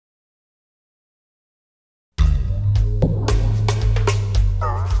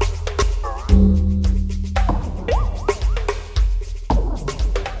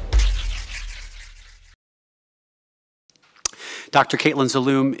Dr. Caitlin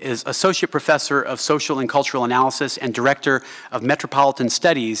Zaloom is Associate Professor of Social and Cultural Analysis and Director of Metropolitan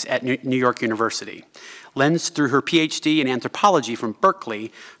Studies at New York University. Lensed through her PhD in anthropology from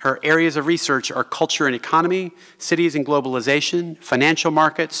Berkeley, her areas of research are culture and economy, cities and globalization, financial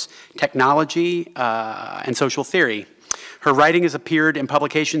markets, technology, and social theory. Her writing has appeared in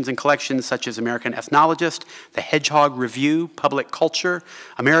publications and collections such as American Ethnologist, The Hedgehog Review, Public Culture,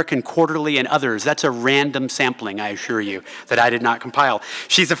 American Quarterly, and others. That's a random sampling, I assure you, that I did not compile.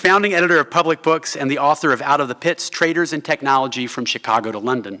 She's a founding editor of Public Books and the author of Out of the Pits, Traders in Technology from Chicago to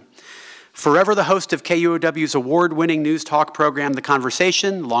London. Forever the host of KUOW's award-winning news talk program, The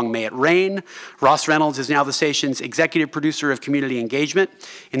Conversation, Long May It Rain, Ross Reynolds is now the station's executive producer of community engagement.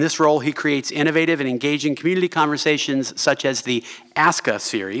 In this role, he creates innovative and engaging community conversations such as the Ask Us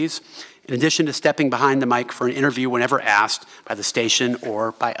series, in addition to stepping behind the mic for an interview whenever asked by the station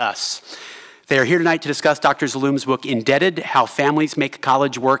or by us. They are here tonight to discuss Dr. Zaloom's book, Indebted, How Families Make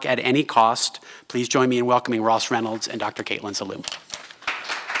College Work at Any Cost. Please join me in welcoming Ross Reynolds and Dr. Caitlin Zaloom.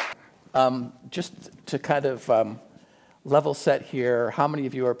 Just to kind of level set here, how many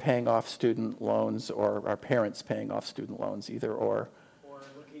of you are paying off student loans or are parents paying off student loans, either or? Or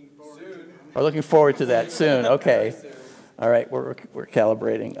looking forward soon. Or looking forward to that soon, okay. All right, we're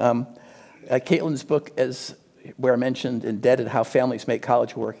calibrating. Caitlin's book, as where I mentioned, Indebted, How Families Make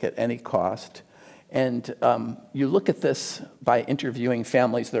College Work at Any Cost. And you look at this by interviewing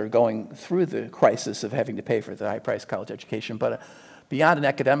families that are going through the crisis of having to pay for the high-priced college education, but beyond an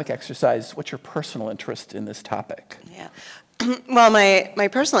academic exercise, what's your personal interest in this topic? Yeah. Well, my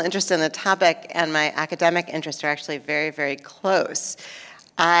personal interest in the topic and my academic interest are actually very, very close.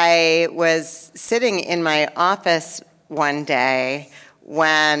 I was sitting in my office one day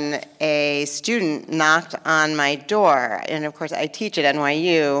when a student knocked on my door. And of course, I teach at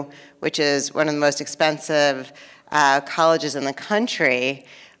NYU, which is one of the most expensive colleges in the country.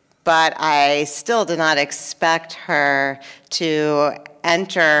 But I still did not expect her to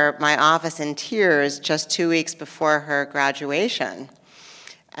enter my office in tears just 2 weeks before her graduation.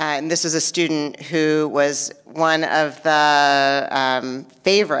 And this was a student who was one of the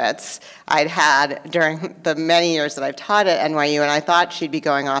favorites I'd had during the many years that I've taught at NYU, and I thought she'd be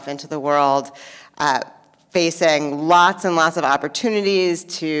going off into the world facing lots and lots of opportunities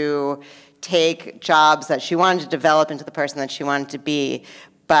to take jobs that she wanted to develop into the person that she wanted to be.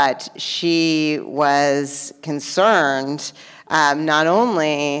 But she was concerned not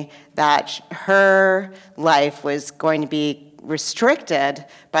only that her life was going to be restricted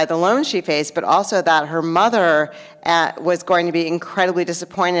by the loans she faced, but also that her mother was going to be incredibly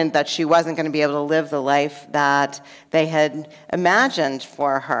disappointed that she wasn't going to be able to live the life that they had imagined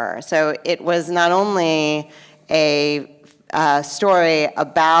for her. So it was not only a story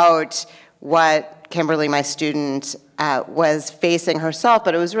about what Kimberly, my student, was facing herself,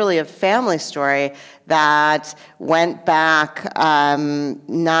 but it was really a family story that went back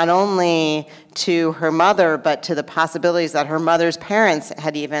not only to her mother, but to the possibilities that her mother's parents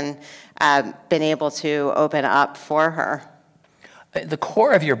had even been able to open up for her. The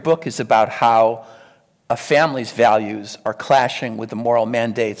core of your book is about how a family's values are clashing with the moral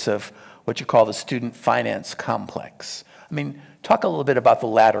mandates of what you call the student finance complex. I mean, talk a little bit about the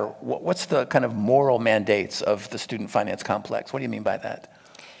latter. What's the kind of moral mandates of the student finance complex? What do you mean by that?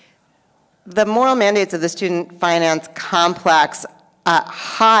 The moral mandates of the student finance complex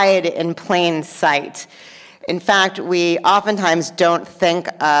hide in plain sight. In fact, we oftentimes don't think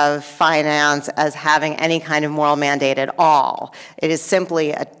of finance as having any kind of moral mandate at all. It is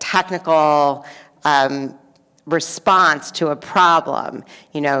simply a technical response to a problem.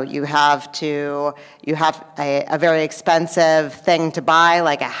 You know, you have a very expensive thing to buy,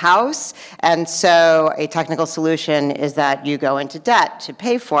 like a house, and so a technical solution is that you go into debt to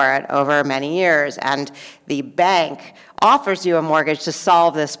pay for it over many years, and the bank offers you a mortgage to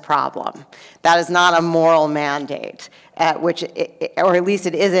solve this problem. That is not a moral mandate, or at least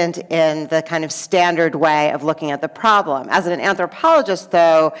it isn't in the kind of standard way of looking at the problem. As an anthropologist,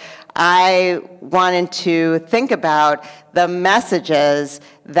 though, I wanted to think about the messages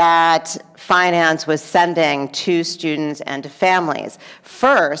that finance was sending to students and to families.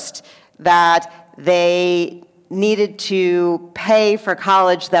 First, that they needed to pay for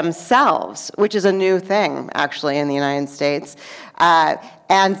college themselves, which is a new thing, actually, in the United States,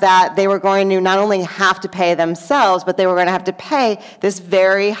 and that they were going to not only have to pay themselves, but they were going to have to pay this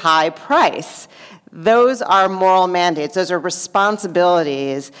very high price. Those are moral mandates. Those are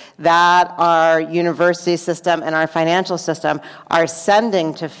responsibilities that our university system and our financial system are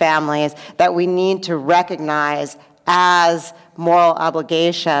sending to families that we need to recognize as moral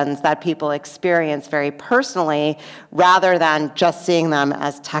obligations that people experience very personally, rather than just seeing them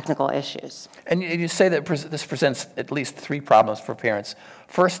as technical issues. And you say that this presents at least 3 problems for parents.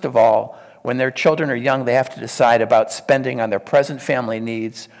 First of all, when their children are young, they have to decide about spending on their present family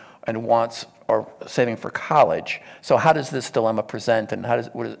needs and wants or saving for college. So how does this dilemma present, and how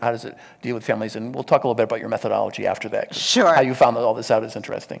does it deal with families? And we'll talk a little bit about your methodology after that. Sure. How you found all this out is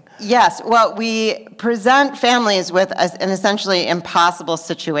interesting. Yes, well, we present families with an essentially impossible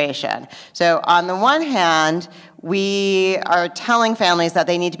situation. So on the one hand, we are telling families that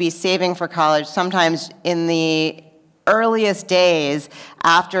they need to be saving for college sometimes in the earliest days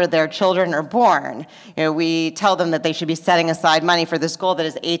after their children are born. We tell them that they should be setting aside money for this goal that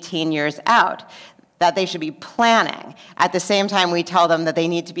is 18 years out, that they should be planning. At the same time, we tell them that they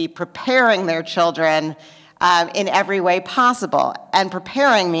need to be preparing their children in every way possible. And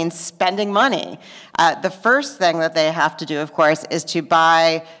preparing means spending money. The first thing that they have to do, of course, is to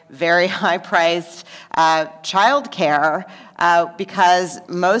buy very high-priced childcare because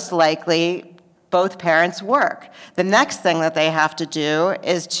most likely both parents work. The next thing that they have to do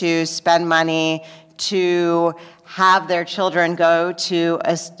is to spend money to have their children go to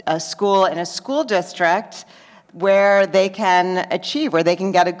a school in a school district where they can achieve, where they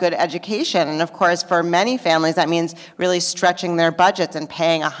can get a good education. And of course, for many families, that means really stretching their budgets and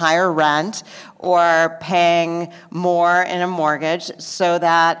paying a higher rent or paying more in a mortgage so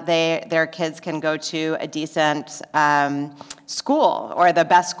that their kids can go to a decent school, or the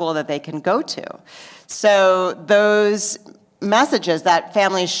best school that they can go to. So those messages that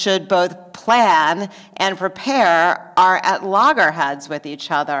families should both plan and prepare are at loggerheads with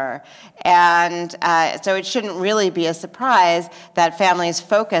each other. And so it shouldn't really be a surprise that families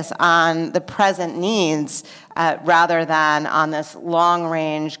focus on the present needs rather than on this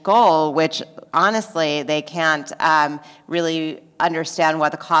long-range goal, which honestly they can't really understand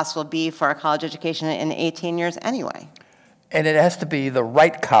what the cost will be for a college education in 18 years anyway. And it has to be the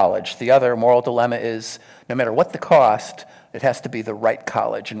right college. The other moral dilemma is, no matter what the cost, it has to be the right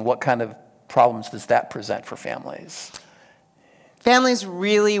college. And what kind of problems does that present for families? Families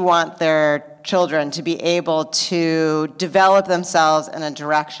really want their children to be able to develop themselves in a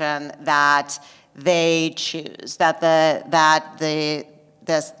direction that they choose, that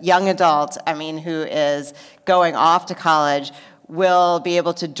this young adult, who is going off to college, will be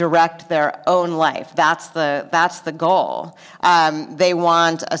able to direct their own life. That's the goal. They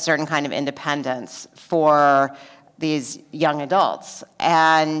want a certain kind of independence for these young adults.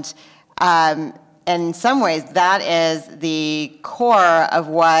 And in some ways, that is the core of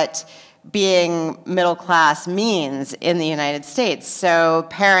what being middle class means in the United States. So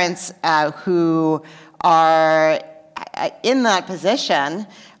parents who are in that position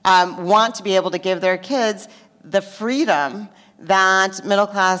want to be able to give their kids the freedom that middle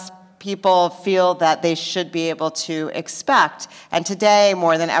class people feel that they should be able to expect. And today,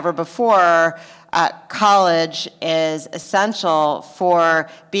 more than ever before, college is essential for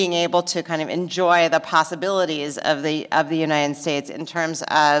being able to kind of enjoy the possibilities of the United States in terms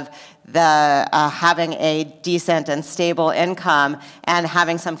of the having a decent and stable income and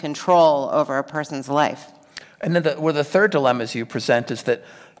having some control over a person's life. And then the third dilemmas you present is that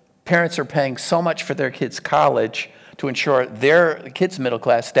parents are paying so much for their kids' college to ensure their kids' middle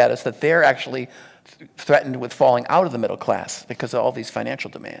class status that they're actually threatened with falling out of the middle class because of all these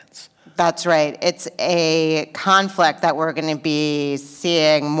financial demands. That's right. It's a conflict that we're going to be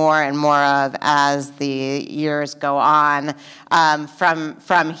seeing more and more of as the years go on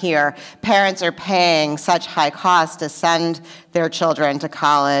from here. Parents are paying such high costs to send their children to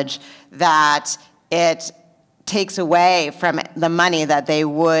college that it takes away from the money that they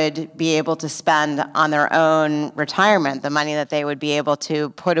would be able to spend on their own retirement, the money that they would be able to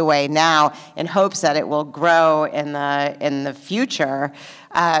put away now in hopes that it will grow in the future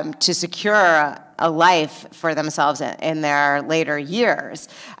to secure a life for themselves in their later years.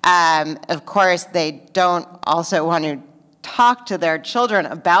 Of course, they don't also want to talk to their children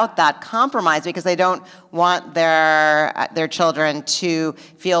about that compromise because they don't want their children to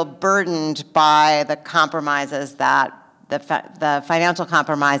feel burdened by the compromises that the financial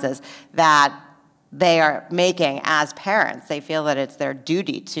compromises that they are making as parents. They feel that it's their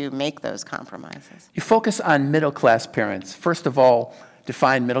duty to make those compromises. You focus on middle class parents. First of all,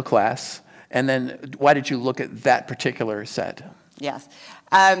 define middle class, and then why did you look at that particular set? Yes.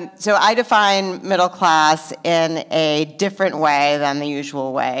 So I define middle class in a different way than the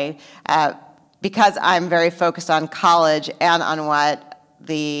usual way because I'm very focused on college and on what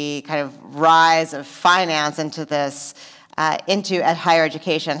the kind of rise of finance into higher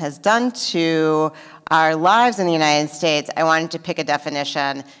education has done to our lives in the United States, I wanted to pick a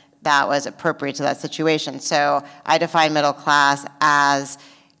definition that was appropriate to that situation. So I define middle class as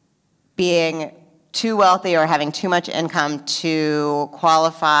being too wealthy or having too much income to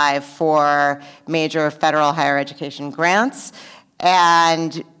qualify for major federal higher education grants,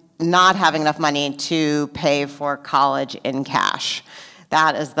 and not having enough money to pay for college in cash.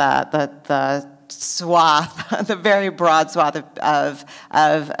 That is the swath, the very broad swath of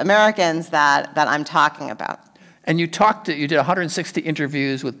Americans that I'm talking about. And you did 160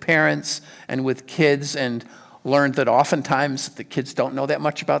 interviews with parents and with kids, and learned that oftentimes the kids don't know that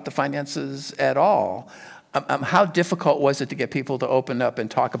much about the finances at all. How difficult was it to get people to open up and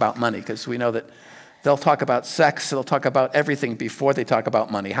talk about money? Because we know that they'll talk about sex, they'll talk about everything before they talk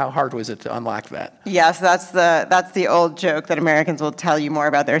about money. How hard was it to unlock that? Yes, that's the old joke that Americans will tell you more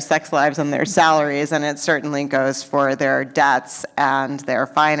about their sex lives and their salaries, and it certainly goes for their debts and their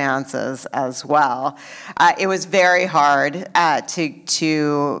finances as well. It was very hard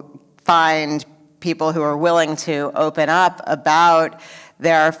to find people who are willing to open up about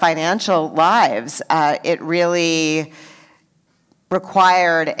their financial lives. It really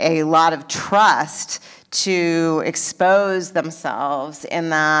required a lot of trust to expose themselves in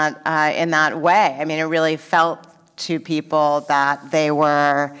that way. I mean, it really felt to people that they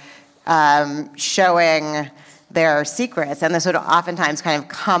were showing their secrets, and this would oftentimes kind of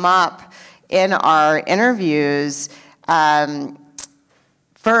come up in our interviews.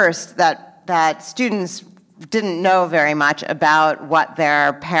 First, that students didn't know very much about what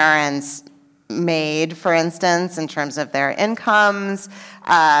their parents made, for instance, in terms of their incomes.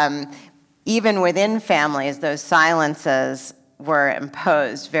 Even within families, those silences were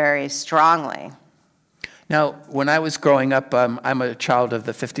imposed very strongly. Now, when I was growing up, I'm a child of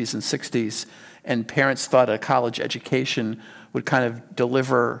the 50s and 60s, and parents thought a college education would kind of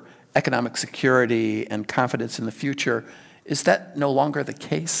deliver economic security and confidence in the future. Is that no longer the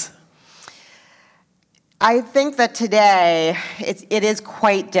case? I think that today it is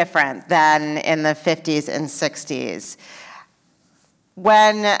quite different than in the 50s and 60s.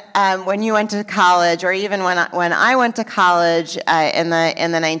 When you went to college, or even when I went to college in the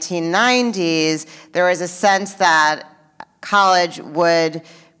 1990s, there was a sense that college would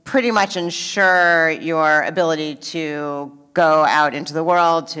pretty much ensure your ability to go out into the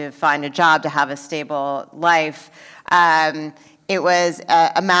world, to find a job, to have a stable life. It was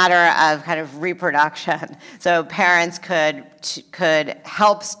a matter of kind of reproduction. So parents could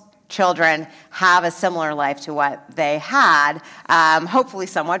help children have a similar life to what they had, hopefully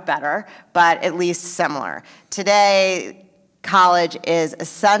somewhat better, but at least similar. Today, college is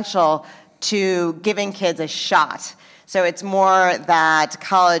essential to giving kids a shot. So it's more that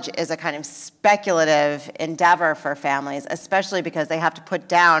college is a kind of speculative endeavor for families, especially because they have to put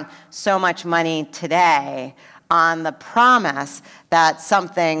down so much money today on the promise that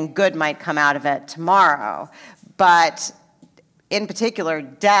something good might come out of it tomorrow. But in particular,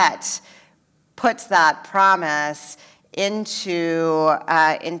 debt puts that promise into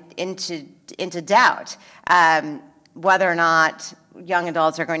doubt, whether or not young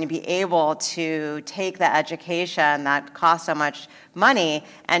adults are going to be able to take the education that costs so much money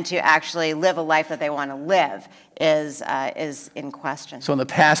and to actually live a life that they want to live is in question. So in the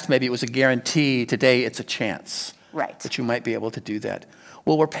past, maybe it was a guarantee. Today, it's a chance. Right. That you might be able to do that.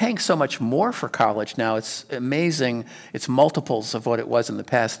 Well, we're paying so much more for college now. It's amazing. It's multiples of what it was in the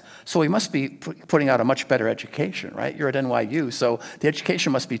past. So we must be putting out a much better education, right? You're at NYU, so the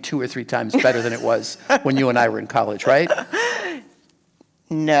education must be 2 or 3 times better than it was when you and I were in college, right?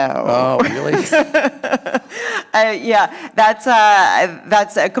 No. Oh, really? Yeah,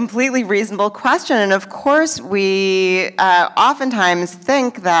 that's a completely reasonable question. And of course, we oftentimes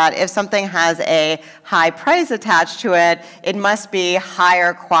think that if something has a high price attached to it, it must be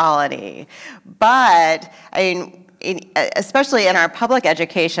higher quality. But, I mean, especially in our public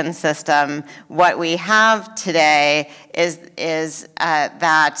education system, what we have today is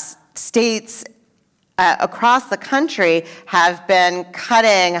that states across the country have been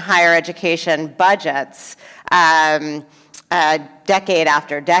cutting higher education budgets decade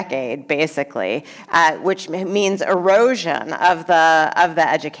after decade, basically, which means erosion of the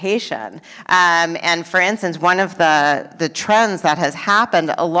education. And for instance, one of the trends that has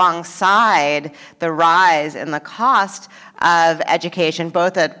happened alongside the rise in the cost of education,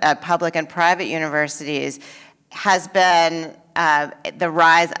 both at public and private universities, has been the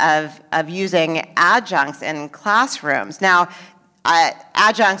rise of using adjuncts in classrooms. Now,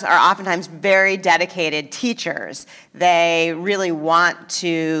 adjuncts are oftentimes very dedicated teachers. They really want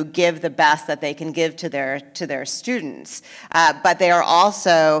to give the best that they can give to their students, but they are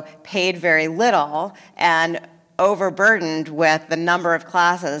also paid very little and overburdened with the number of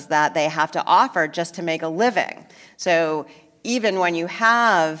classes that they have to offer just to make a living. So even when you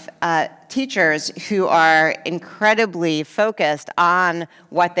have teachers who are incredibly focused on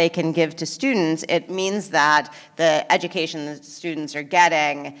what they can give to students, it means that the education that students are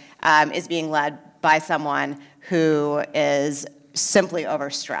getting is being led by someone who is simply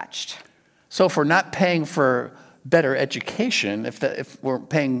overstretched. So if we're not paying for better education, if we're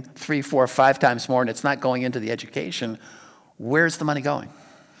paying 3, 4, 5 times more and it's not going into the education, where's the money going?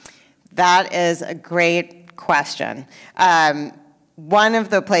 That is a great question. One of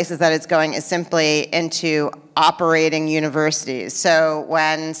the places that it's going is simply into operating universities. So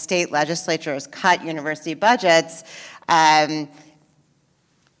when state legislatures cut university budgets, the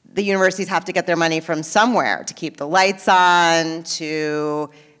universities have to get their money from somewhere to keep the lights on,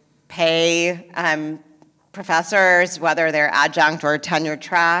 to pay professors, whether they're adjunct or tenured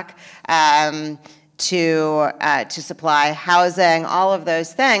track, to supply housing, all of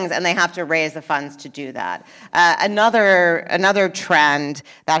those things, and they have to raise the funds to do that. Another trend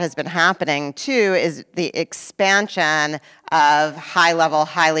that has been happening too is the expansion of high-level,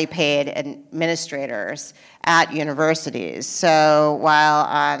 highly paid administrators at universities. So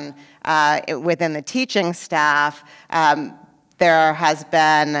while within the teaching staff, there has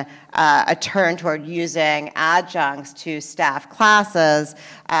been a turn toward using adjuncts to staff classes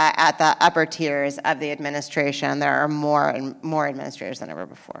at the upper tiers of the administration. There are more and more administrators than ever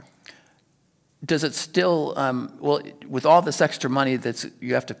before. Does it still, well, with all this extra money that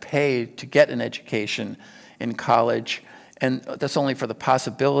you have to pay to get an education in college, and that's only for the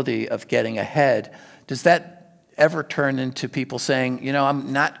possibility of getting ahead, does that ever turn into people saying, you know,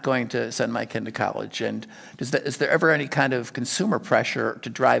 I'm not going to send my kid to college? And is there ever any kind of consumer pressure to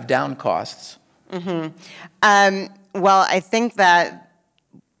drive down costs? Mm-hmm. Well, I think that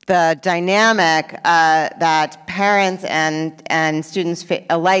the dynamic that parents and students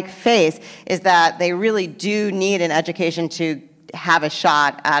alike face is that they really do need an education to have a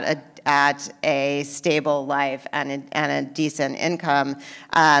shot at a stable life and a decent income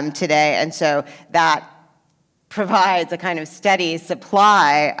today. And so that provides a kind of steady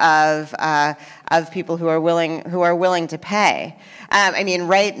supply of people who are willing to pay. I mean,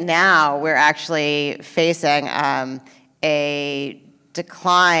 right now we're actually facing a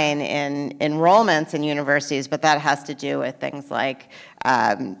decline in enrollments in universities, but that has to do with things like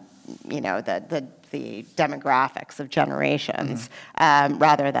you know, the demographics of generations,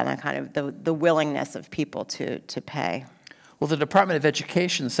 rather than a kind of the willingness of people to pay. Well, the Department of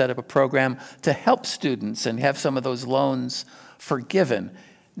Education set up a program to help students and have some of those loans forgiven.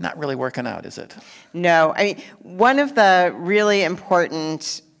 Not really working out, is it? No. I mean, one of the really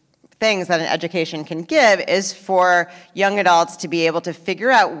important things that an education can give is for young adults to be able to figure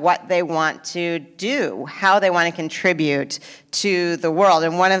out what they want to do, how they want to contribute to the world.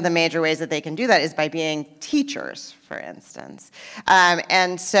 And one of the major ways that they can do that is by being teachers, for instance.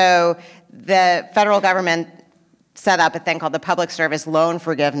 And so the federal government set up a thing called the Public Service Loan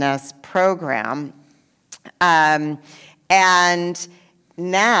Forgiveness Program. And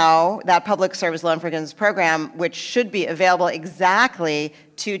now that Public Service Loan Forgiveness Program, which should be available exactly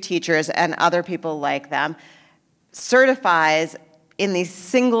to teachers and other people like them, certifies in the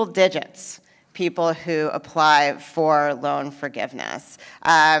single digits people who apply for loan forgiveness.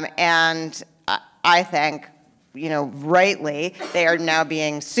 And I think, you know, rightly, they are now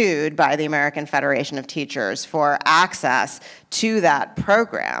being sued by the American Federation of Teachers for access to that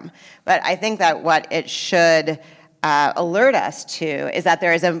program. But I think that what it should alert us to is that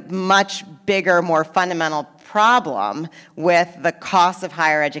there is a much bigger, more fundamental problem with the cost of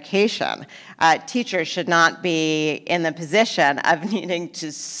higher education. Teachers should not be in the position of needing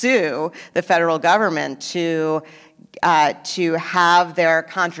to sue the federal government to have their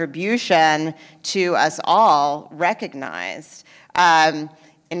contribution to us all recognized.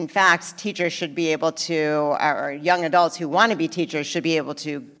 In fact, teachers should be able to, or young adults who want to be teachers should be able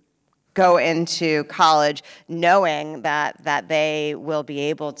to go into college knowing that they will be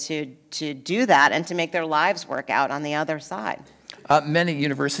able to do that and to make their lives work out on the other side. Many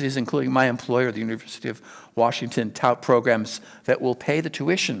universities, including my employer, the University of Washington, tout programs that will pay the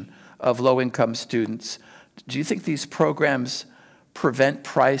tuition of low-income students. Do you think these programs prevent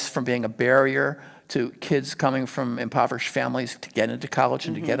price from being a barrier to kids coming from impoverished families to get into college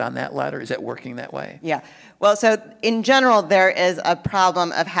and to get on that ladder? Is that working that way? Yeah. Well, so in general, there is a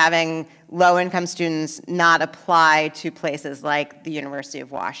problem of having low-income students not apply to places like the University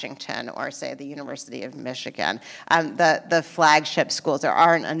of Washington or, say, the University of Michigan. The flagship schools, there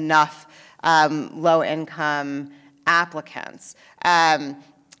aren't enough low-income applicants.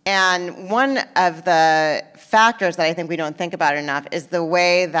 And one of the factors that I think we don't think about enough is the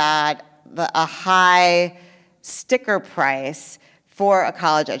way that a high sticker price for a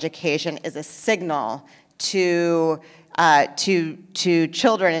college education is a signal to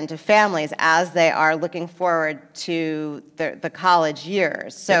children and to families as they are looking forward to the college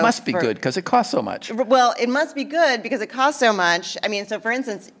years. So it must be good because it costs so much. Well, it must be good because it costs so much. I mean, so for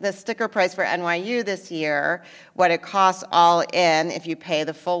instance, the sticker price for NYU this year, what it costs all in, if you pay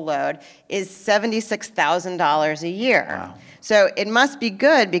the full load, is $76,000 a year. Wow. So it must be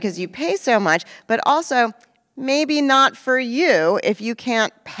good because you pay so much, but also maybe not for you if you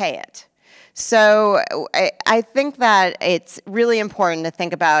can't pay it. So I think that it's really important to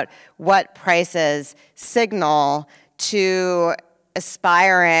think about what prices signal to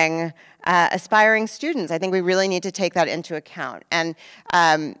aspiring students. I think we really need to take that into account. And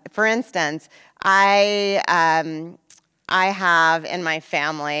for instance, I have in my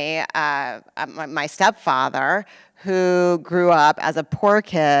family my stepfather who grew up as a poor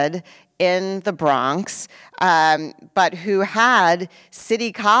kid in the Bronx, but who had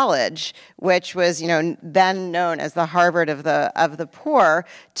City College, which was, then known as the Harvard of the poor,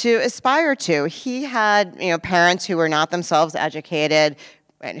 to aspire to. He had, parents who were not themselves educated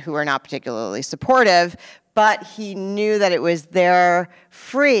and who were not particularly supportive, but he knew that it was there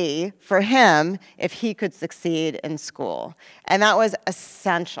free for him if he could succeed in school. And that was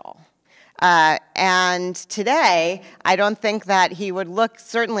essential. And today, I don't think that he would look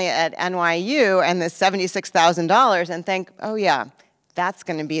certainly at NYU and the $76,000 and think, oh yeah, that's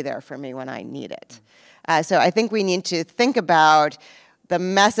going to be there for me when I need it. So I think we need to think about the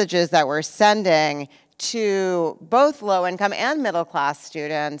messages that we're sending to both low-income and middle-class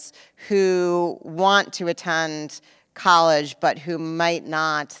students who want to attend college but who might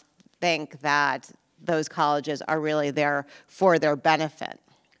not think that those colleges are really there for their benefit.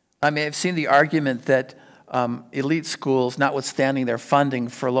 I mean, I've seen the argument that elite schools, notwithstanding their funding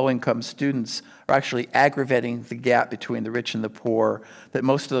for low-income students, are actually aggravating the gap between the rich and the poor, that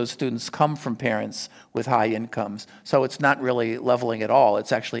most of those students come from parents with high incomes. So it's not really leveling at all.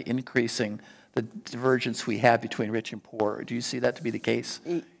 It's actually increasing the divergence we have between rich and poor. Do you see that to be the case?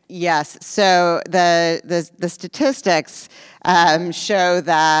 Yes. So the statistics show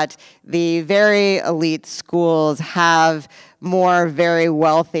that the very elite schools have more very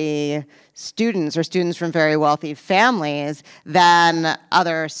wealthy students or students from very wealthy families than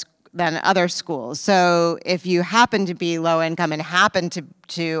other schools. So if you happen to be low income and happen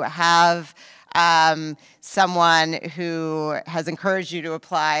to have someone who has encouraged you to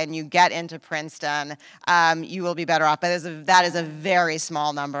apply and you get into Princeton, you will be better off. But that is a very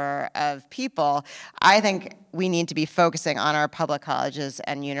small number of people. I think we need to be focusing on our public colleges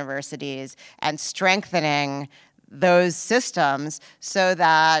and universities and strengthening those systems so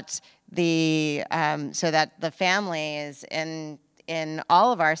that the families in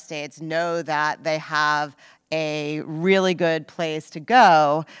all of our states know that they have a really good place to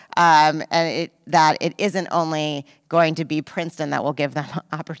go, and that it isn't only going to be Princeton that will give them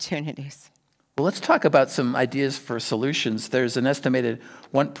opportunities. Well, let's talk about some ideas for solutions. There's an estimated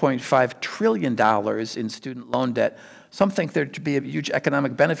 $1.5 trillion in student loan debt. Some think there to be a huge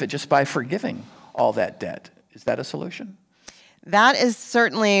economic benefit just by forgiving all that debt. Is that a solution? That is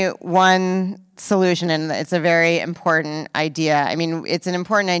certainly one solution, and it's a very important idea. I mean, it's an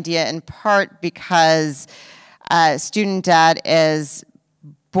important idea in part because student debt is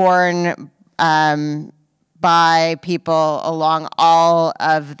borne by people along all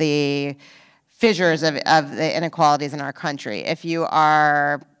of the fissures of the inequalities in our country. If you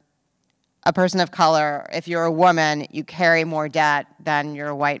are a person of color, if you're a woman, you carry more debt than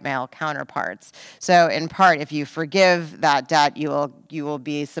your white male counterparts. So in part, if you forgive that debt, you will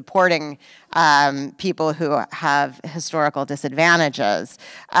be supporting people who have historical disadvantages.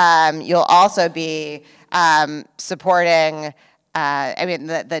 You'll also be supporting, I mean,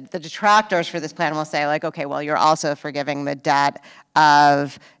 the detractors for this plan will say, like, okay, well, you're also forgiving the debt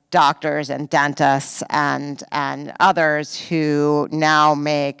of doctors and dentists and others who now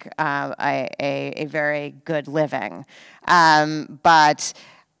make a very good living. But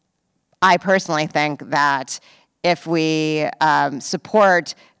I personally think that if we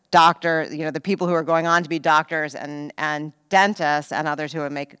support the people who are going on to be doctors and dentists and others who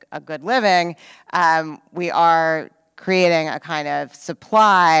would make a good living, we are creating a kind of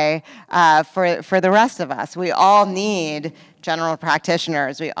supply for the rest of us. We all need general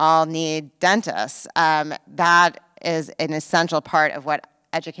practitioners. We all need dentists. That is an essential part of what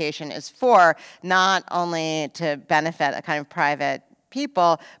education is for, not only to benefit a kind of private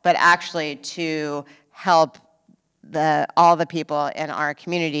people, but actually to help all the people in our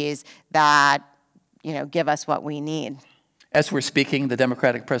communities that give us what we need. As we're speaking, the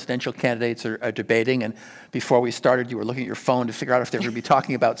Democratic presidential candidates are debating, and before we started, you were looking at your phone to figure out if they were going to be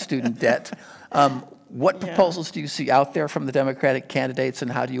talking about student debt. What proposals do you see out there from the Democratic candidates, and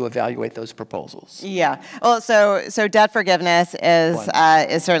how do you evaluate those proposals? Yeah, well, so debt forgiveness is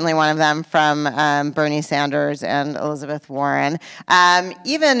certainly one of them from Bernie Sanders and Elizabeth Warren. I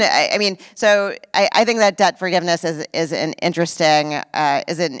think that debt forgiveness is an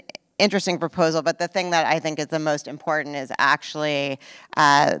interesting proposal, but the thing that I think is the most important is actually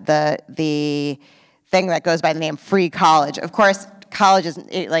the thing that goes by the name free college. Of course, college is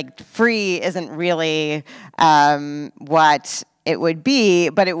free isn't really what it would be,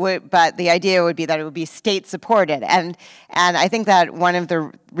 but the idea would be that it would be state supported, and I think that one of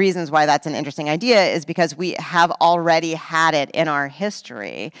the reasons why that's an interesting idea is because we have already had it in our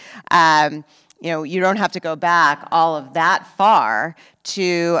history. You don't have to go back all of that far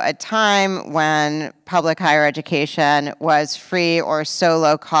to a time when public higher education was free or so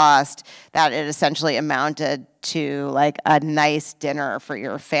low cost that it essentially amounted to like a nice dinner for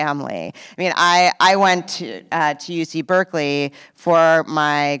your family. I mean, I went to UC Berkeley for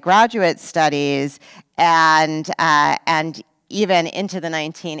my graduate studies, and even into the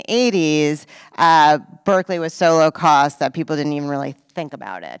 1980s, Berkeley was so low cost that people didn't even really think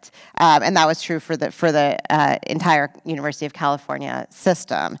about it, and that was true for the entire University of California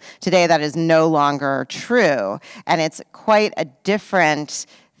system. Today, that is no longer true, and it's quite a different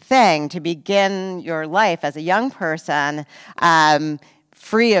thing to begin your life as a young person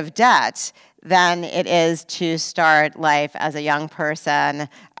free of debt than it is to start life as a young person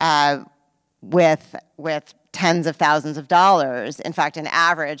with tens of thousands of dollars, in fact, an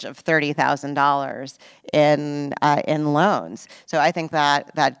average of $30,000 in loans. So I think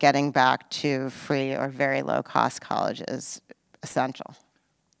that getting back to free or very low-cost college is essential.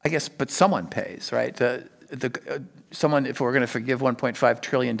 I guess, but someone pays, right? Someone, if we're going to forgive $1.5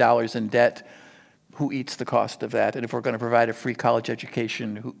 trillion in debt, who eats the cost of that? And if we're going to provide a free college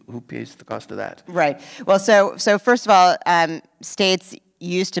education, who pays the cost of that? Right. Well, so first of all, states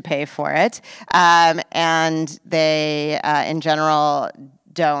used to pay for it, and they, in general,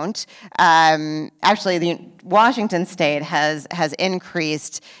 don't. Actually, the Washington State has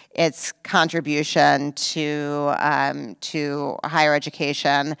increased its contribution to higher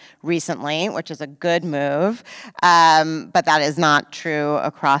education recently, which is a good move, but that is not true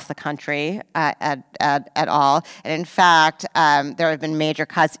across the country at all. And in fact, there have been major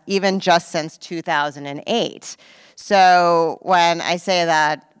cuts even just since 2008. So when I say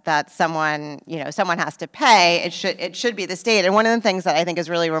that someone has to pay, it should be the state. And one of the things that I think is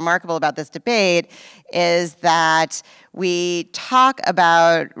really remarkable about this debate is that we talk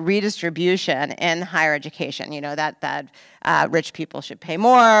about redistribution in higher education. That rich people should pay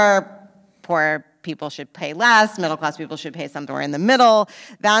more, poor people should pay less, middle class people should pay somewhere in the middle.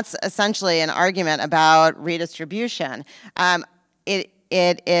 That's essentially an argument about redistribution. It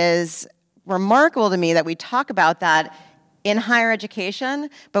is remarkable to me that we talk about that in higher education,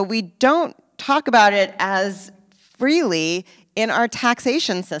 but we don't talk about it as freely in our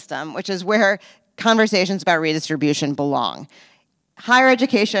taxation system, which is where conversations about redistribution belong. Higher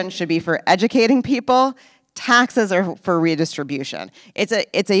education should be for educating people. Taxes are for redistribution. It's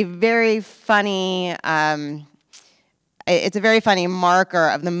a very funny marker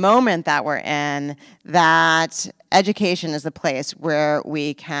of the moment that we're in, that education is the place where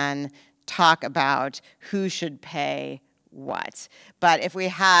we can talk about who should pay what. But if we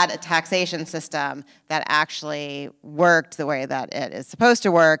had a taxation system that actually worked the way that it is supposed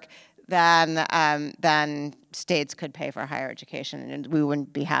to work, then states could pay for higher education, and we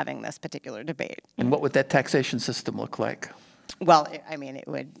wouldn't be having this particular debate. And what would that taxation system look like? Well, I mean, it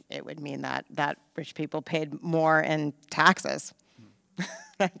would mean that rich people paid more in taxes.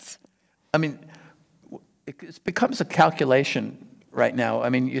 I mean, it becomes a calculation right now. I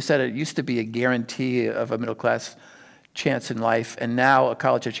mean, you said it used to be a guarantee of a middle-class chance in life, and now a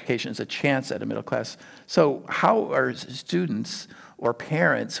college education is a chance at a middle class. So how are students or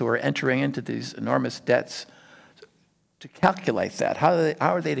parents who are entering into these enormous debts calculate that? How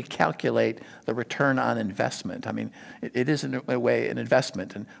are they to calculate the return on investment? I mean, it is in a way an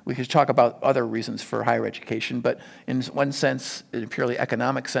investment, and we could talk about other reasons for higher education, but in one sense, in a purely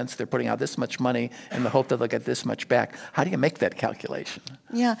economic sense, they're putting out this much money in the hope that they'll get this much back. How do you make that calculation?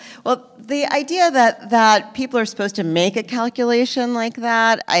 Yeah, well, the idea that people are supposed to make a calculation like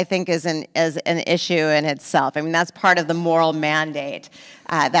that, I think is an issue in itself. I mean, that's part of the moral mandate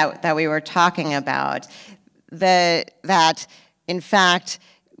that we were talking about. That in fact,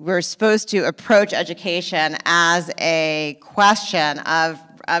 we're supposed to approach education as a question of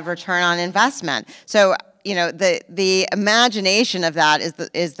return on investment. So, you know, the imagination of that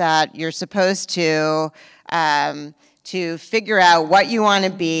is that you're supposed to figure out what you want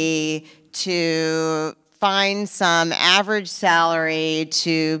to be, to find some average salary,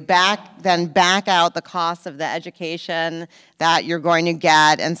 to then back out the cost of the education that you're going to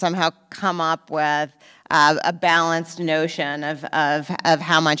get, and somehow come up with a balanced notion of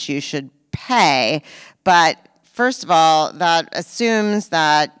how much you should pay. But first of all, that assumes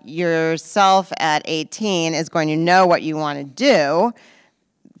that yourself at 18 is going to know what you want to do,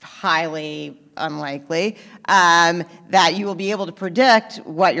 highly unlikely, that you will be able to predict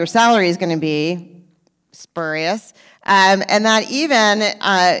what your salary is going to be, spurious, and that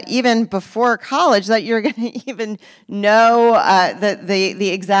even before college, that you're going to even know the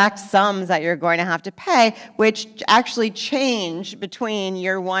exact sums that you're going to have to pay, which actually change between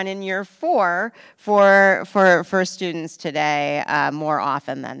year 1 and year 4 for students today more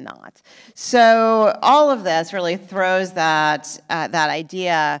often than not. So all of this really throws that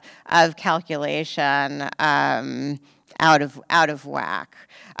idea of calculation out of whack.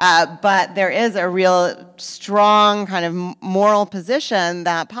 But there is a real strong kind of moral position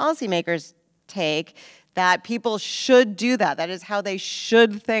that policymakers take that people should do that. That is how they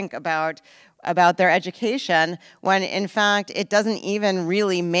should think about their education, when in fact it doesn't even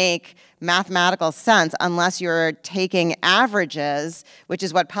really make mathematical sense unless you're taking averages, which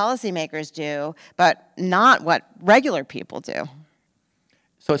is what policymakers do, but not what regular people do.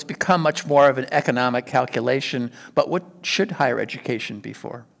 So it's become much more of an economic calculation, but what should higher education be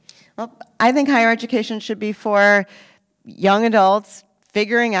for? Well, I think higher education should be for young adults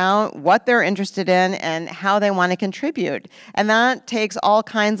figuring out what they're interested in and how they want to contribute. And that takes all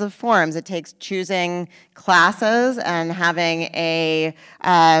kinds of forms. It takes choosing classes and having an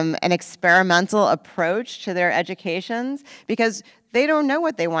experimental approach to their educations, because they don't know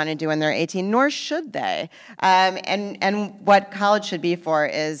what they want to do when they're 18, nor should they. And what college should be for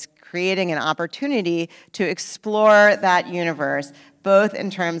is creating an opportunity to explore that universe, both in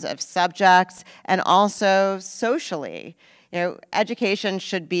terms of subjects and also socially. You know, education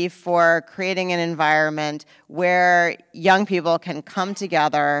should be for creating an environment where young people can come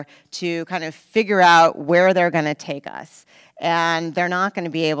together to kind of figure out where they're going to take us. And they're not going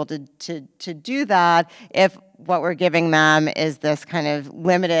to be able to do that if what we're giving them is this kind of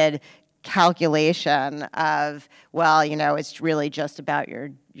limited calculation of, well, you know, it's really just about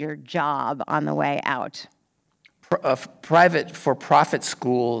your job on the way out. Private for-profit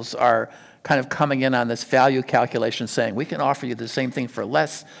schools are kind of coming in on this value calculation, saying we can offer you the same thing for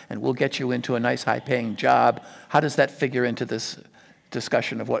less and we'll get you into a nice high-paying job. How does that figure into this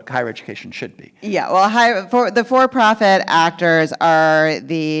discussion of what higher education should be? Yeah, well, the for-profit actors are or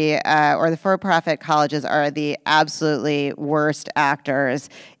the for-profit colleges are the absolutely worst actors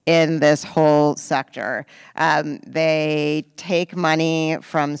in this whole sector. They take money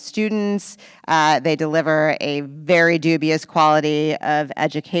from students, they deliver a very dubious quality of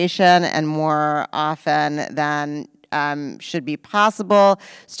education, and more often than should be possible,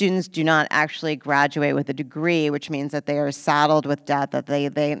 students do not actually graduate with a degree, which means that they are saddled with debt that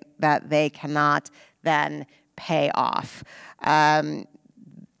they cannot then pay off.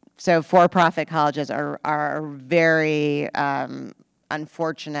 So for-profit colleges are a very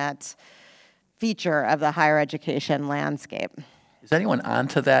unfortunate feature of the higher education landscape. Is anyone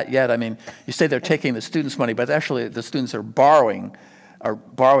onto that yet? I mean, you say they're taking the students' money, but actually the students are borrowing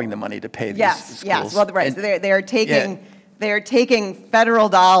the money to pay these schools. Yes, well, right. So they are taking federal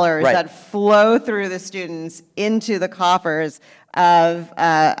dollars that flow through the students into the coffers of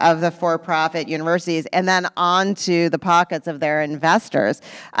the for-profit universities and then onto the pockets of their investors.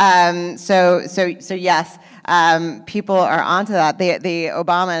 So yes, people are onto that. The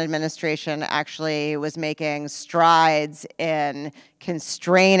Obama administration actually was making strides in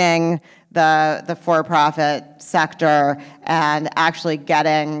constraining the for-profit sector and actually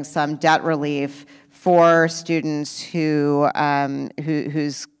getting some debt relief for students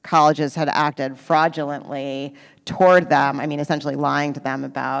whose colleges had acted fraudulently toward them. I mean, essentially lying to them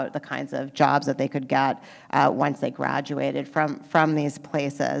about the kinds of jobs that they could get once they graduated from these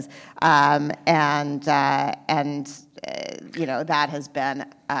places. You know, that has been,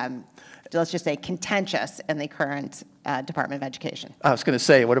 let's just say, contentious in the current Department of Education. I was going to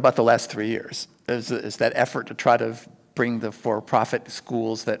say, what about the last 3 years? Is that effort to try to bring the for-profit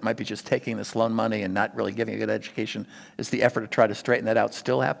schools that might be just taking this loan money and not really giving a good education, is the effort to try to straighten that out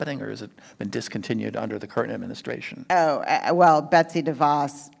still happening, or has it been discontinued under the current administration? Oh, well, Betsy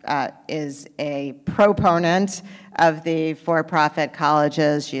DeVos is a proponent of the for-profit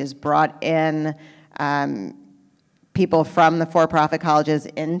colleges. She has brought in people from the for-profit colleges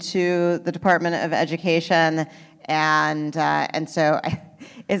into the Department of Education, and so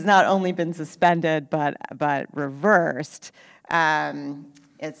it's not only been suspended but reversed.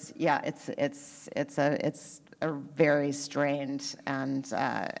 It's a very strained and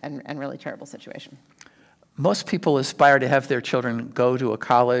really terrible situation. Most people aspire to have their children go to a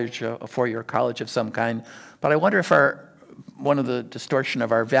college, a four-year college of some kind, but I wonder if one of the distortion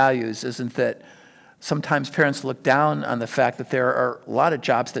of our values isn't that sometimes parents look down on the fact that there are a lot of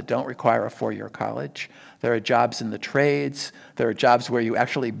jobs that don't require a four-year college. There are jobs in the trades. There are jobs where you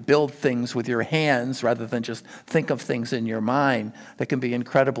actually build things with your hands rather than just think of things in your mind that can be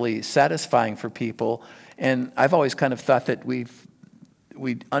incredibly satisfying for people. And I've always kind of thought that we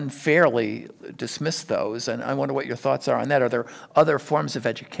unfairly dismiss those, and I wonder what your thoughts are on that. Are there other forms of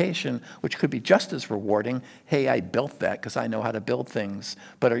education which could be just as rewarding? Hey, I built that because I know how to build things,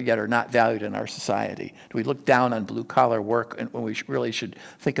 but yet are not valued in our society. Do we look down on blue-collar work when we really should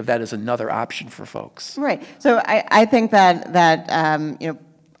think of that as another option for folks? Right. So I think that you know,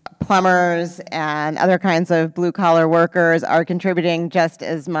 plumbers and other kinds of blue-collar workers are contributing just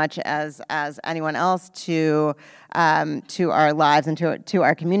as much as anyone else to our lives and to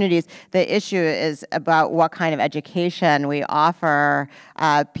our communities. The issue is about what kind of education we offer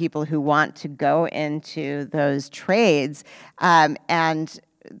people who want to go into those trades, and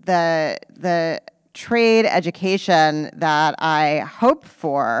the trade education that I hope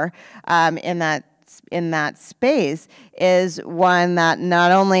for in that space is one that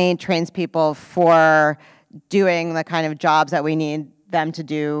not only trains people for doing the kind of jobs that we need them to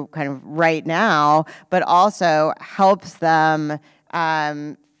do kind of right now, but also helps them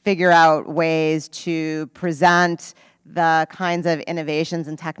figure out ways to present the kinds of innovations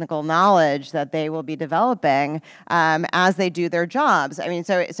and technical knowledge that they will be developing as they do their jobs. I mean,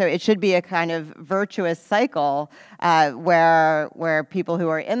 so it should be a kind of virtuous cycle where people who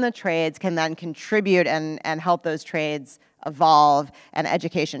are in the trades can then contribute and help those trades evolve, and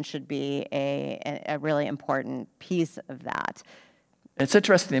education should be a really important piece of that. It's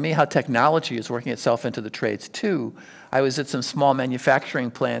interesting to me how technology is working itself into the trades too. I was at some small manufacturing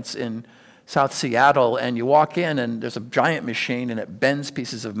plants in South Seattle, and you walk in and there's a giant machine and it bends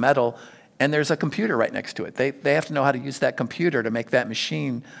pieces of metal, and there's a computer right next to it. They have to know how to use that computer to make that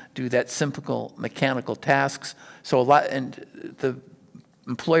machine do that simple mechanical tasks. So and the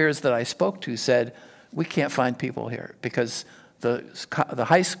employers that I spoke to said, we can't find people here because the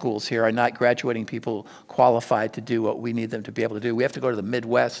high schools here are not graduating people qualified to do what we need them to be able to do. We have to go to the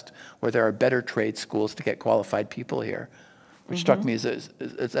Midwest where there are better trade schools to get qualified people here, which struck me as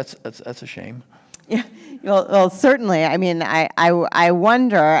that's a shame. Yeah, well, certainly. I mean, I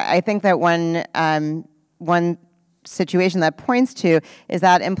wonder. I think that one situation that points to is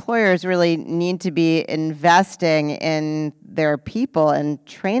that employers really need to be investing in their people and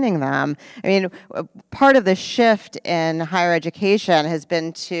training them. I mean, part of the shift in higher education has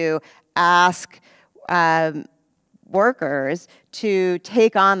been to ask workers to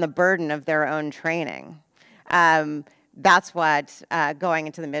take on the burden of their own training. That's what going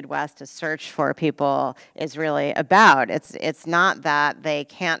into the Midwest to search for people is really about. It's not that they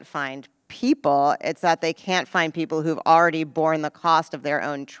can't find people, it's that they can't find people who've already borne the cost of their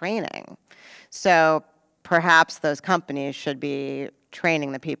own training. So perhaps those companies should be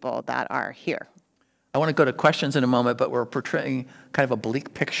training the people that are here. I want to go to questions in a moment, but we're portraying kind of a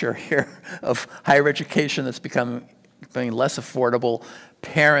bleak picture here of higher education that's becoming less affordable,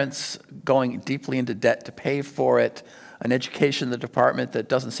 parents going deeply into debt to pay for it, an education in the department that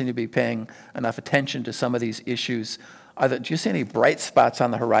doesn't seem to be paying enough attention to some of these issues. Do you see any bright spots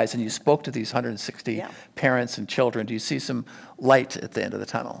on the horizon? You spoke to these 160 parents and children. Do you see some light at the end of the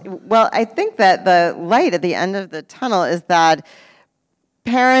tunnel? Well, I think that the light at the end of the tunnel is that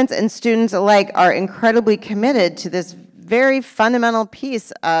parents and students alike are incredibly committed to this very fundamental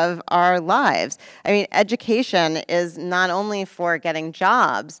piece of our lives. I mean, education is not only for getting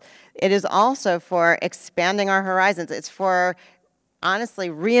jobs, it is also for expanding our horizons. It's for honestly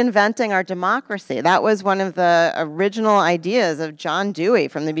reinventing our democracy. That was one of the original ideas of John Dewey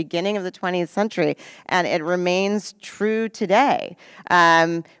from the beginning of the 20th century, and it remains true today.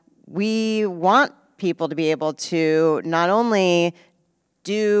 We want people to be able to not only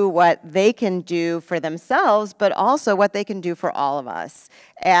do what they can do for themselves, but also what they can do for all of us.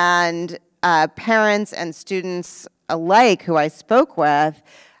 And parents and students alike who I spoke with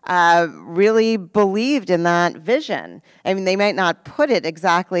really believed in that vision. I mean, they might not put it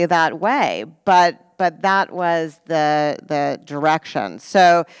exactly that way, but that was the direction.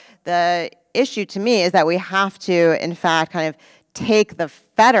 So the issue to me is that we have to, in fact, kind of take the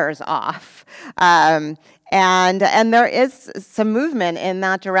fetters off. And there is some movement in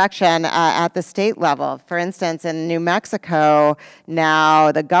that direction at the state level. For instance, in New Mexico,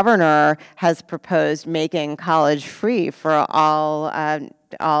 now the governor has proposed making college free for all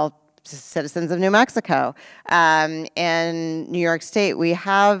citizens of New Mexico. In New York State, we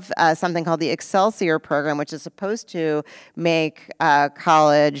have something called the Excelsior program, which is supposed to make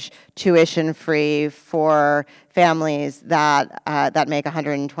college tuition free for families that make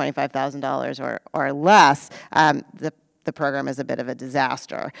 $125,000 or less. The program is a bit of a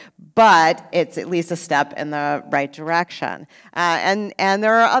disaster, but it's at least a step in the right direction. And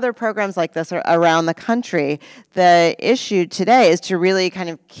there are other programs like this around the country. The issue today is to really kind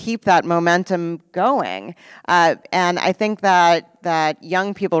of keep that momentum going. And I think that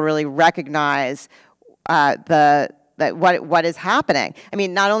young people really recognize what is happening. I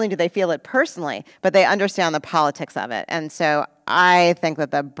mean, not only do they feel it personally, but they understand the politics of it. And so I think that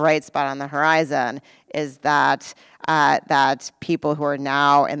the bright spot on the horizon is that people who are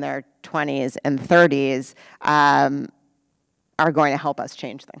now in their 20s and 30s are going to help us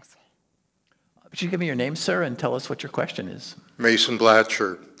change things. Would you give me your name, sir, and tell us what your question is? Mason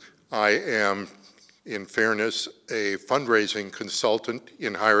Blatcher. I am, in fairness, a fundraising consultant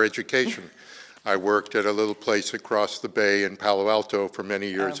in higher education. I worked at a little place across the bay in Palo Alto for many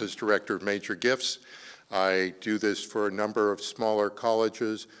years as director of major gifts. I do this for a number of smaller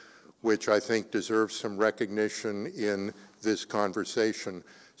colleges, which I think deserves some recognition in this conversation.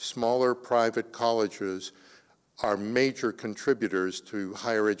 Smaller private colleges are major contributors to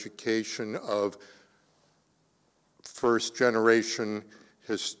higher education of first-generation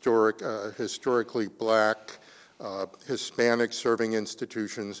historically black, Hispanic serving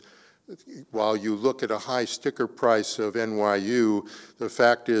institutions. While you look at a high sticker price of NYU, the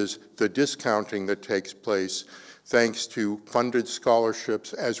fact is the discounting that takes place, thanks to funded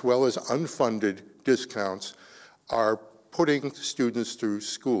scholarships as well as unfunded discounts, are putting students through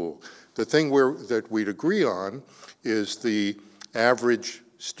school. The thing that we'd agree on is the average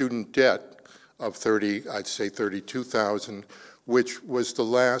student debt of I'd say $32,000, which was the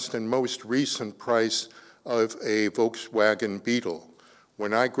last and most recent price of a Volkswagen Beetle.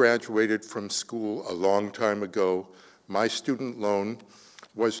 When I graduated from school a long time ago, my student loan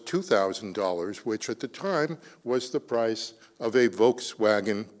was $2,000, which at the time was the price of a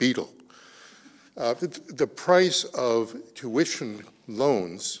Volkswagen Beetle. The price of tuition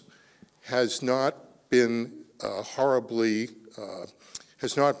loans has not been horrible.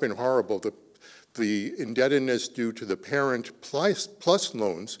 The indebtedness due to the Parent Plus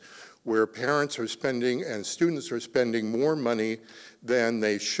loans, where parents are spending and students are spending more money than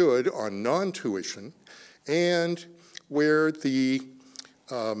they should on non-tuition, and where the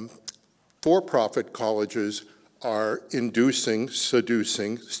for-profit colleges are seducing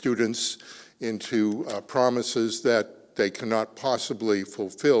students into promises that they cannot possibly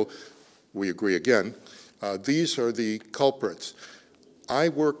fulfill. We agree again. These are the culprits. I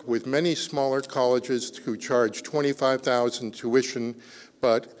work with many smaller colleges who charge $25,000 tuition,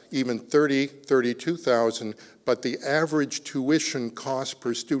 but even $30,000, $32,000, but the average tuition cost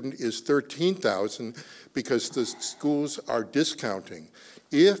per student is $13,000 because the schools are discounting.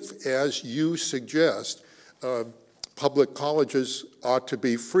 If, as you suggest, public colleges ought to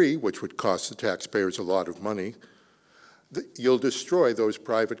be free, which would cost the taxpayers a lot of money, you'll destroy those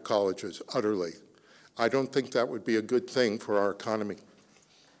private colleges utterly. I don't think that would be a good thing for our economy.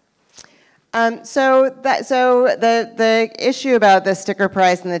 So the issue about the sticker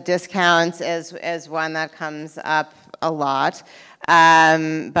price and the discounts is one that comes up a lot.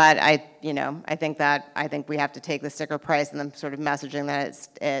 But I think we have to take the sticker price and the sort of messaging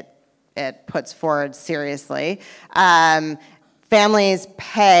that it puts forward seriously. Families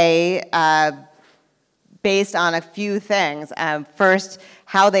pay based on a few things. First,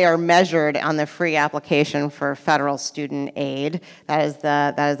 how they are measured on the free application for federal student aid.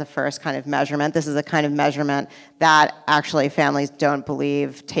 That is the first kind of measurement. This is a kind of measurement that actually families don't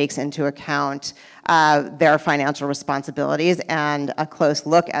believe takes into account their financial responsibilities, and a close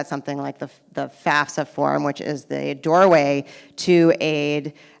look at something like the FAFSA form, which is the doorway to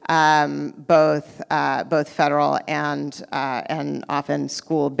aid, both federal and often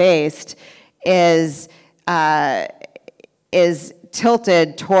school-based, is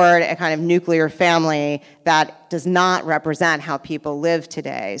tilted toward a kind of nuclear family that does not represent how people live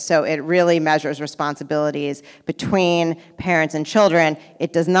today. So it really measures responsibilities between parents and children.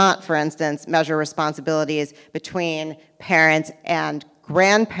 It does not, for instance, measure responsibilities between parents and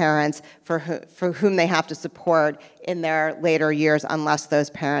grandparents for whom they have to support in their later years unless those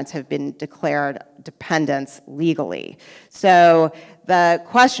parents have been declared dependents legally. So the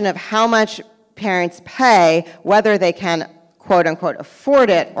question of how much parents pay, whether they can quote unquote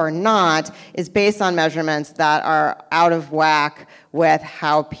afford it or not, is based on measurements that are out of whack with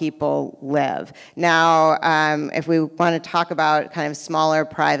how people live. Now, if we want to talk about kind of smaller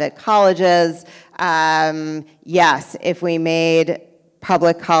private colleges, yes, if we made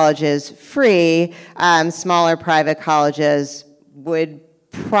public colleges free, smaller private colleges would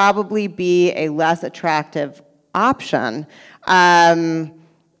probably be a less attractive option.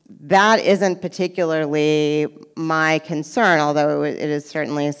 That isn't particularly my concern, although it is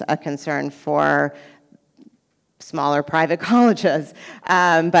certainly a concern for smaller private colleges.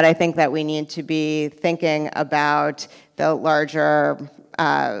 But I think that we need to be thinking about the larger,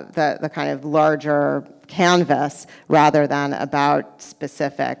 the kind of larger canvas rather than about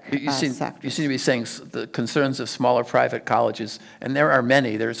specific sectors. You seem to be saying the concerns of smaller private colleges, and there are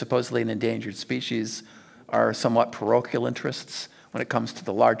many, they're supposedly an endangered species, are somewhat parochial interests when it comes to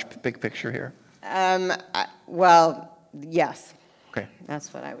the large, big picture here? Well, yes. Okay.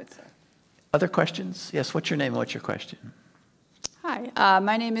 That's what I would say. Other questions? Yes, what's your name and what's your question? Hi,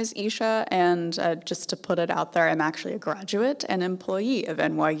 my name is Isha, and just to put it out there, I'm actually a graduate and employee of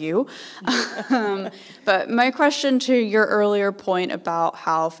NYU. But my question to your earlier point about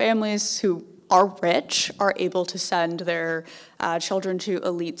how families who are rich are able to send their children to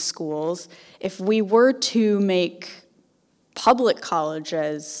elite schools, if we were to make public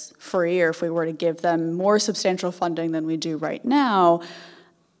colleges free, or if we were to give them more substantial funding than we do right now,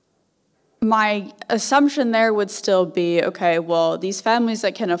 my assumption there would still be, okay, well, these families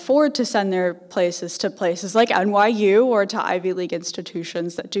that can afford to send their places to places like NYU or to Ivy League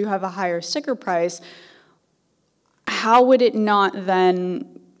institutions that do have a higher sticker price, how would it not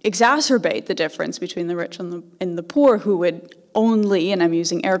then exacerbate the difference between the rich and the poor, who would only, and I'm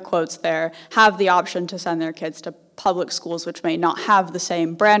using air quotes there, have the option to send their kids to public schools, which may not have the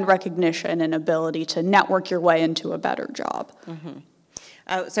same brand recognition and ability to network your way into a better job? Mm-hmm.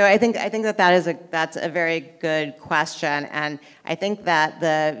 So I think that's a very good question, and I think that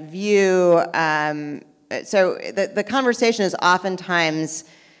the view. So the conversation is oftentimes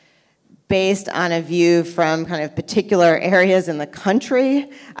based on a view from kind of particular areas in the country,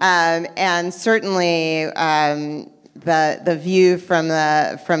 and certainly the view from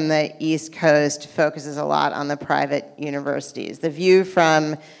the East Coast focuses a lot on the private universities. The view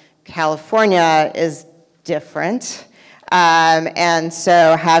from California is different. And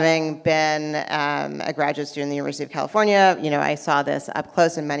so having been a graduate student at the University of California, I saw this up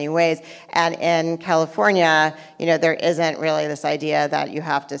close in many ways. And in California, there isn't really this idea that you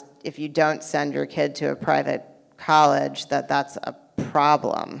have to, if you don't send your kid to a private college, that's a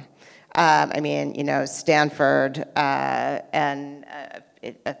problem. I mean, Stanford and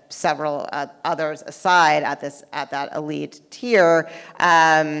several others aside at that elite tier,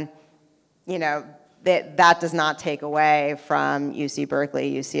 that does not take away from UC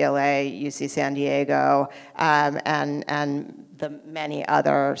Berkeley, UCLA, UC San Diego, and the many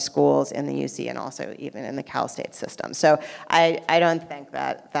other schools in the UC and also even in the Cal State system. So I don't think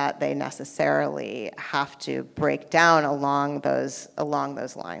that they necessarily have to break down along those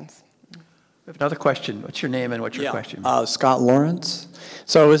lines. We have another question. What's your name and what's your question? Scott Lawrence.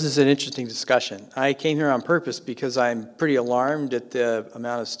 So this is an interesting discussion. I came here on purpose because I'm pretty alarmed at the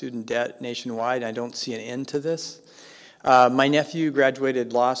amount of student debt nationwide. I don't see an end to this. My nephew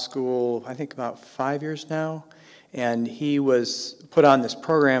graduated law school, I think about 5 years now, and he was put on this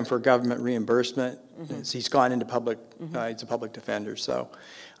program for government reimbursement. Mm-hmm. He's gone into public, he's a public defender, so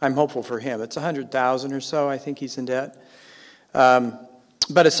I'm hopeful for him. It's $100,000 or so, I think he's in debt.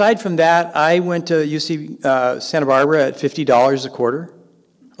 But aside from that, I went to UC Santa Barbara at $50 a quarter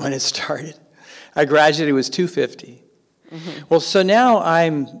when it started. I graduated, it was $250. Well, so now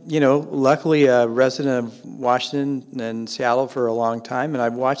I'm, luckily a resident of Washington and Seattle for a long time, and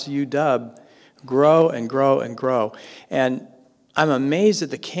I've watched UW grow and grow and grow. And I'm amazed at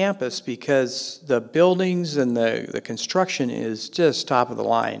the campus because the buildings and the construction is just top of the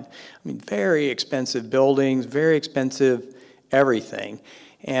line. I mean, very expensive buildings, very expensive everything.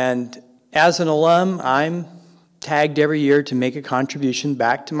 And as an alum, I'm tagged every year to make a contribution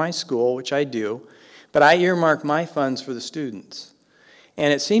back to my school, which I do. But I earmark my funds for the students.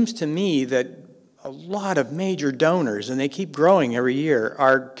 And it seems to me that a lot of major donors, and they keep growing every year,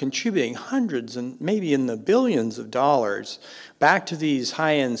 are contributing hundreds and maybe in the billions of dollars back to these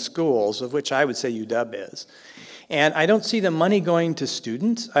high-end schools, of which I would say UW is. And I don't see the money going to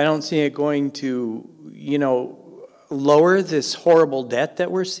students. I don't see it going to, lower this horrible debt that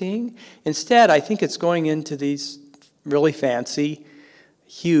we're seeing. Instead, I think it's going into these really fancy,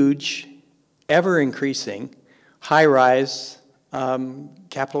 huge, ever-increasing, high-rise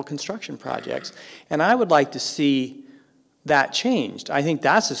capital construction projects. And I would like to see that changed. I think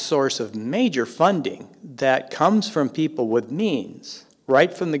that's a source of major funding that comes from people with means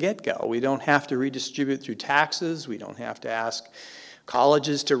right from the get-go. We don't have to redistribute through taxes. We don't have to ask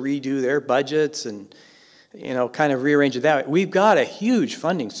colleges to redo their budgets and kind of rearrange it that way. We've got a huge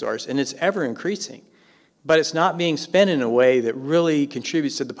funding source, and it's ever-increasing. But it's not being spent in a way that really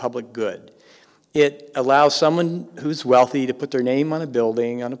contributes to the public good. It allows someone who's wealthy to put their name on a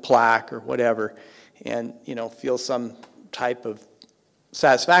building, on a plaque or whatever, and feel some type of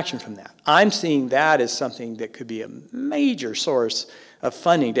satisfaction from that. I'm seeing that as something that could be a major source of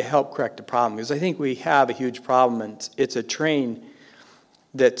funding to help correct the problem, because I think we have a huge problem, and it's a train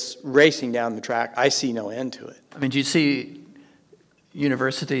that's racing down the track. I see no end to it. I mean, do you see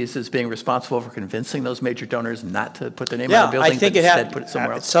universities as being responsible for convincing those major donors not to put their name on the building, I think but instead put it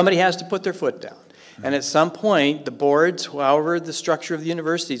somewhere else? Somebody has to put their foot down. And at some point, the boards, however the structure of the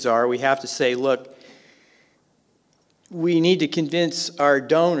universities are, we have to say, look, we need to convince our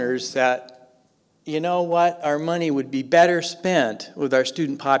donors that, our money would be better spent with our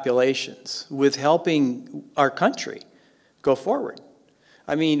student populations, with helping our country go forward.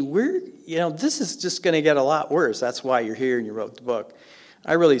 I mean, this is just going to get a lot worse. That's why you're here and you wrote the book.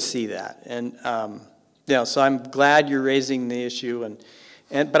 I really see that. And, so I'm glad you're raising the issue.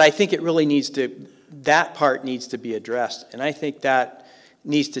 But I think it really that part needs to be addressed. And I think that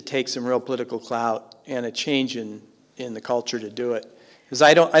needs to take some real political clout and a change in the culture to do it. Because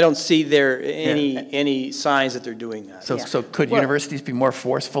I don't see there any signs that they're doing that. So could universities be more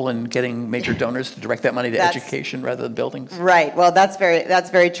forceful in getting major donors to direct that money to education rather than buildings? Right. Well, that's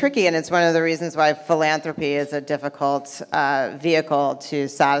very tricky, and it's one of the reasons why philanthropy is a difficult vehicle to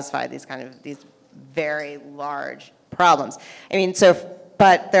satisfy these very large problems. I mean,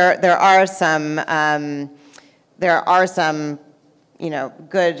 but there are some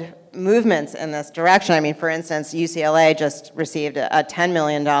good movements in this direction. I mean, for instance, UCLA just received a $10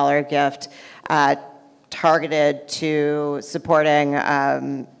 million gift targeted to supporting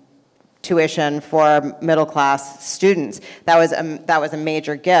tuition for middle-class students. That was a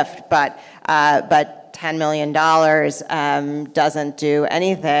major gift, but $10 million doesn't do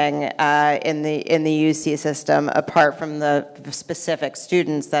anything in the UC system apart from the specific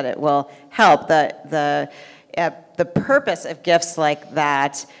students that it will help. The purpose of gifts like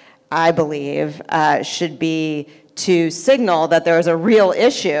that, I believe, should be to signal that there is a real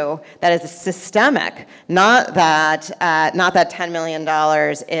issue that is systemic, not that $10 million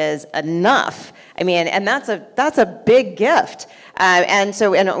is enough. I mean, and that's a big gift. And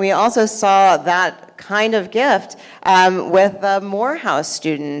we also saw that kind of gift with the Morehouse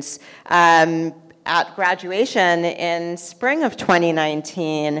students at graduation in spring of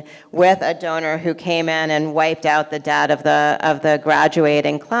 2019 with a donor who came in and wiped out the debt of the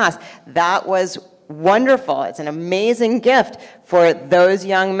graduating class. That was wonderful. It's an amazing gift for those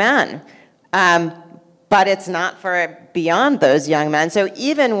young men. But it's not for beyond those young men. So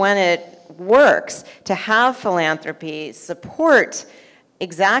even when it works to have philanthropy support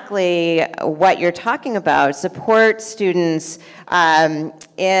exactly what you're talking about, support students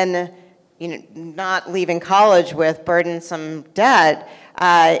in not leaving college with burdensome debt,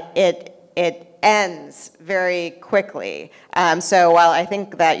 it ends very quickly. So while I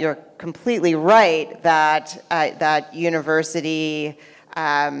think that you're completely right that university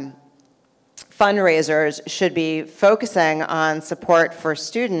fundraisers should be focusing on support for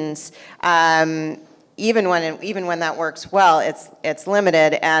students, even when that works well, it's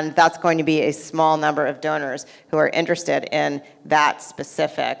limited, and that's going to be a small number of donors who are interested in that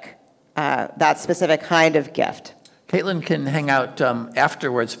specific kind of gift. Caitlin can hang out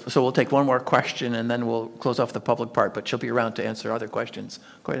afterwards, so we'll take one more question and then we'll close off the public part, but she'll be around to answer other questions.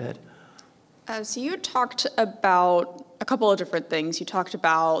 Go ahead. So you talked about a couple of different things. You talked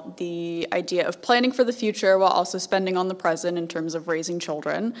about the idea of planning for the future while also spending on the present in terms of raising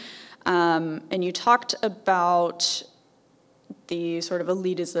children. And you talked about the sort of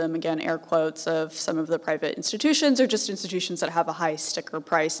elitism, again, air quotes, of some of the private institutions or just institutions that have a high sticker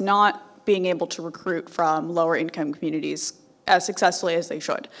price, not being able to recruit from lower income communities as successfully as they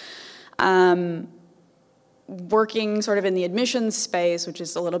should. Working sort of in the admissions space, which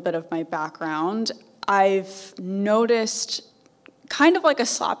is a little bit of my background, I've noticed kind of like a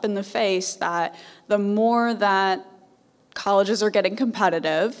slap in the face that the more that colleges are getting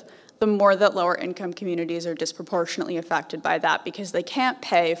competitive, the more that lower income communities are disproportionately affected by that because they can't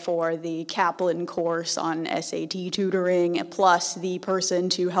pay for the Kaplan course on SAT tutoring plus the person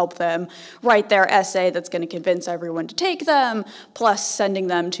to help them write their essay that's going to convince everyone to take them, plus sending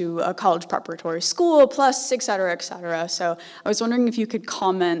them to a college preparatory school, plus et cetera, et cetera. So I was wondering if you could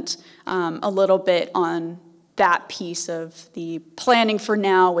comment a little bit on that piece of the planning for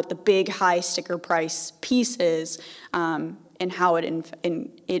now with the big high sticker price pieces and how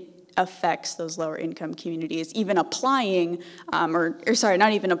it affects those lower income communities, even applying, or sorry,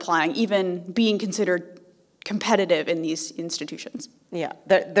 not even applying, even being considered competitive in these institutions. Yeah,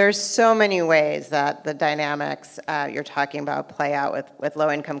 there's so many ways that the dynamics you're talking about play out with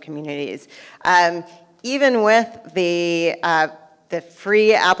low-income communities. Even with the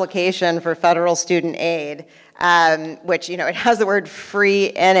free application for federal student aid, which, you know, it has the word free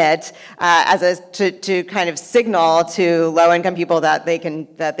in it to kind of signal to low-income people that they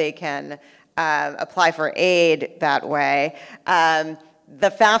can apply for aid that way. The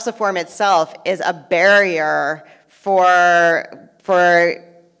FAFSA form itself is a barrier for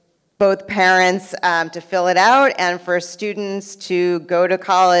both parents to fill it out and for students to go to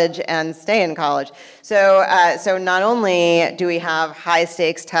college and stay in college. So, so not only do we have high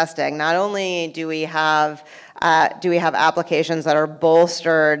stakes testing, not only do we have applications that are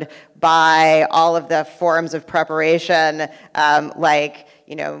bolstered by all of the forms of preparation, like,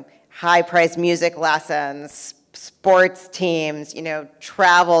 you know, high-priced music lessons, sports teams, you know,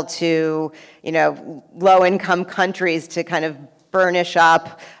 travel to, you know, low-income countries to kind of burnish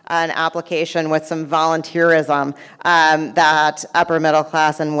up an application with some volunteerism that upper middle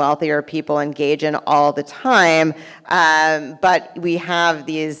class and wealthier people engage in all the time. But we have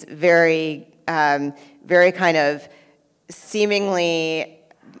these very kind of seemingly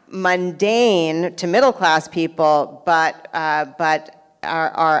mundane to middle class people, but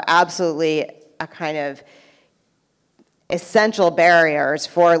are absolutely a kind of essential barriers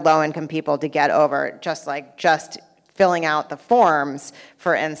for low-income people to get over, just filling out the forms,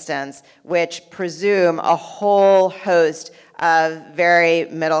 for instance, which presume a whole host of very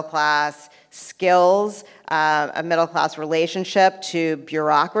middle-class skills, a middle-class relationship to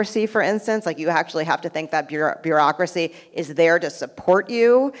bureaucracy, for instance. Like, you actually have to think that bureaucracy is there to support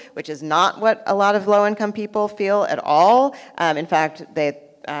you, which is not what a lot of low-income people feel at all. In fact, they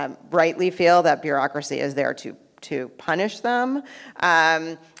rightly feel that bureaucracy is there to punish them.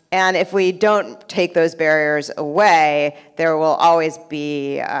 And if we don't take those barriers away, there will always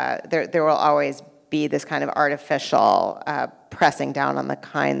be this kind of artificial pressing down on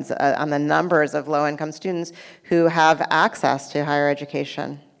the numbers of low-income students who have access to higher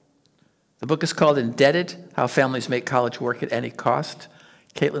education. The book is called Indebted: How Families Make College Work at Any Cost.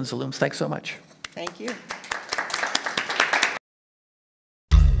 Caitlin Zaloom, thanks so much. Thank you.